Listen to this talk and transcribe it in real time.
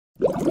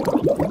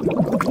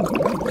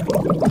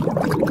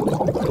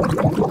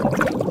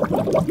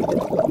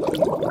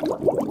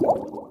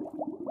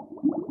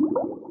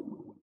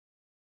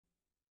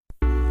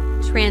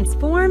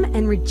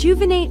and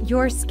rejuvenate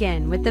your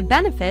skin with the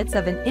benefits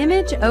of an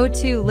Image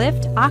O2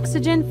 Lift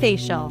Oxygen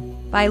Facial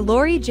by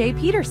Lorrie J.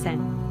 Peterson.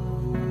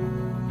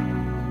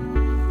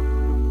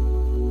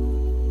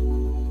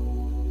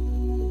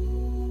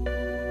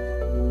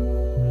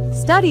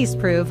 Studies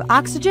prove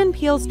oxygen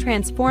peels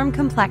transform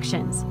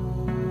complexions.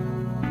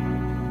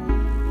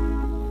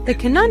 The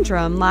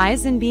conundrum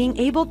lies in being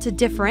able to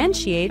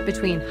differentiate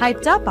between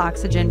hyped-up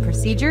oxygen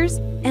procedures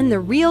and the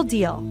real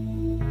deal.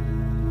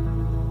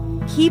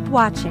 Keep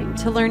watching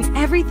to learn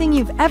everything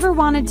you've ever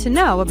wanted to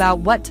know about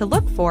what to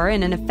look for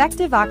in an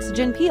effective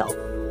oxygen peel,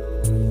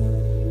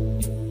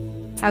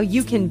 how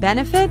you can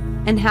benefit,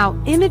 and how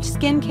Image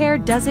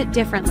Skincare does it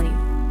differently.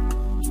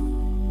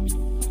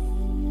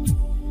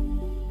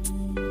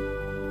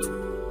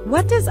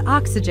 What does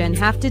oxygen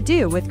have to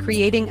do with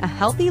creating a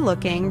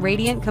healthy-looking,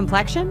 radiant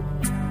complexion?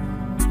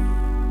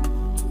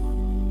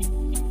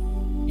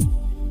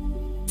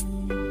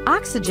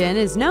 Oxygen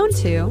is known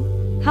to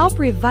help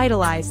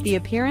revitalize the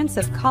appearance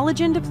of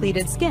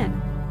collagen-depleted skin,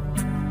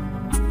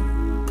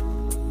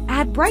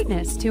 add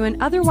brightness to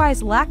an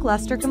otherwise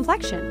lackluster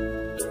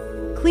complexion,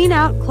 clean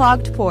out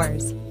clogged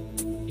pores,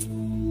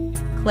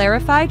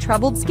 clarify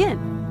troubled skin,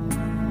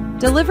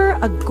 deliver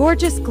a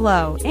gorgeous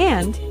glow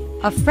and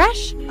a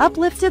fresh,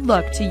 uplifted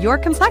look to your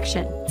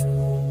complexion.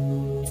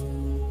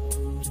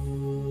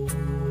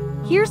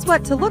 Here's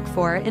what to look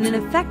for in an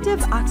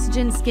effective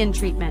oxygen skin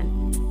treatment.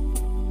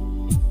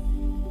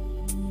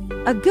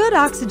 A good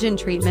oxygen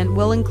treatment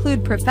will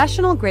include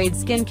professional-grade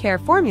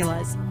skincare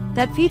formulas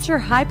that feature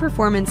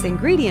high-performance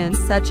ingredients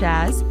such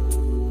as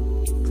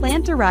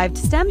plant-derived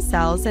stem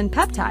cells and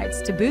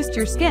peptides to boost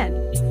your skin,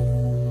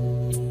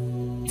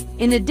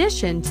 in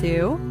addition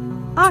to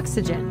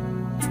oxygen.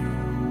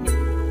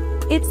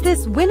 It's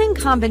this winning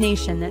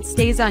combination that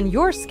stays on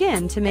your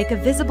skin to make a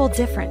visible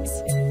difference.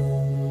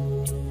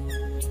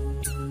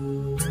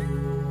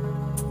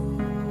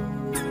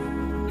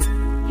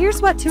 Here's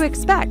what to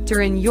expect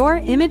during your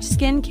Image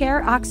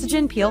Skincare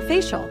Oxygen Peel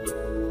Facial.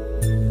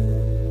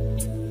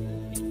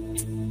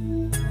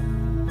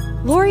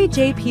 Lorrie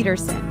J.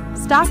 Peterson,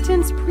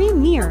 Stockton's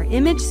premier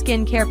image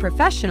skincare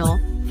professional,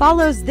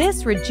 follows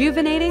this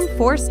rejuvenating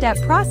 4-step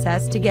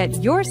process to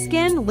get your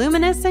skin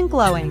luminous and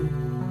glowing.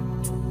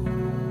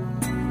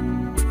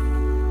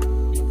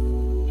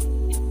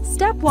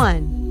 Step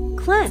 1.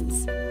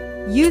 Cleanse.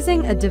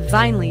 Using a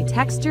divinely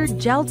textured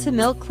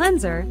gel-to-milk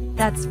cleanser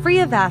that's free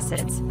of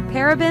acids,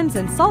 parabens,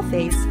 and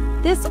sulfates,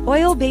 this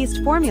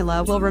oil-based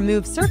formula will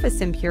remove surface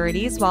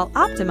impurities while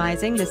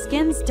optimizing the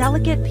skin's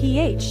delicate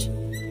pH.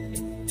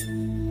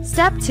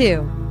 Step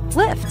 2.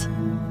 Lift.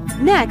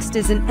 Next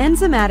is an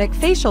enzymatic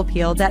facial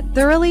peel that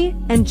thoroughly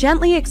and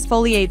gently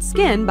exfoliates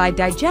skin by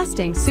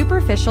digesting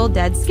superficial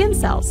dead skin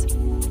cells.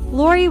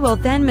 Lorrie will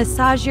then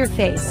massage your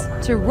face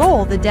to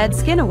roll the dead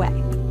skin away,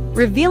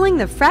 revealing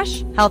the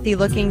fresh,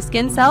 healthy-looking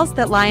skin cells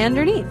that lie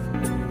underneath.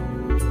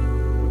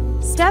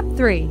 Step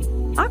 3.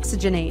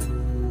 Oxygenate.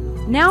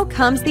 Now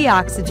comes the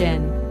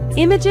oxygen.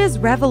 Image's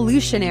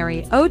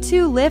revolutionary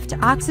O2 Lift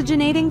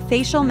Oxygenating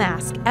Facial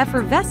Mask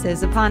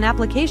effervesces upon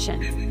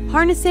application,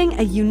 harnessing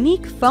a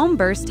unique foam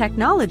burst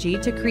technology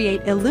to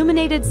create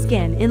illuminated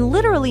skin in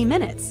literally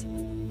minutes.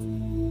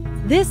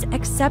 This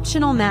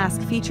exceptional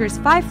mask features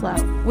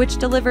FiFlow, which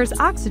delivers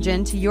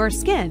oxygen to your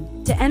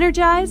skin to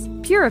energize,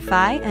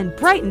 purify, and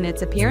brighten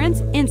its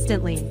appearance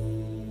instantly.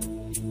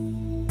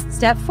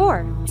 Step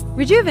 4.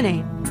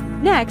 Rejuvenate.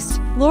 Next,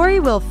 Lorrie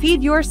will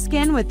feed your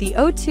skin with the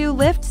O2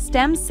 Lift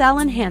Stem Cell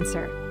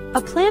Enhancer,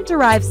 a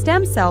plant-derived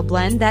stem cell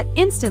blend that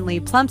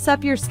instantly plumps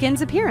up your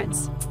skin's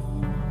appearance.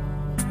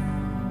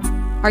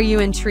 Are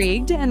you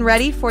intrigued and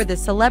ready for the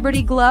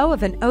celebrity glow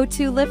of an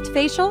O2 Lift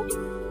facial?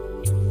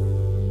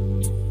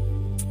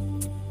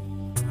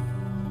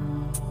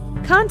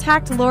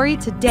 Contact Lorrie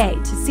today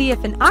to see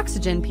if an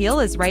oxygen peel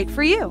is right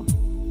for you.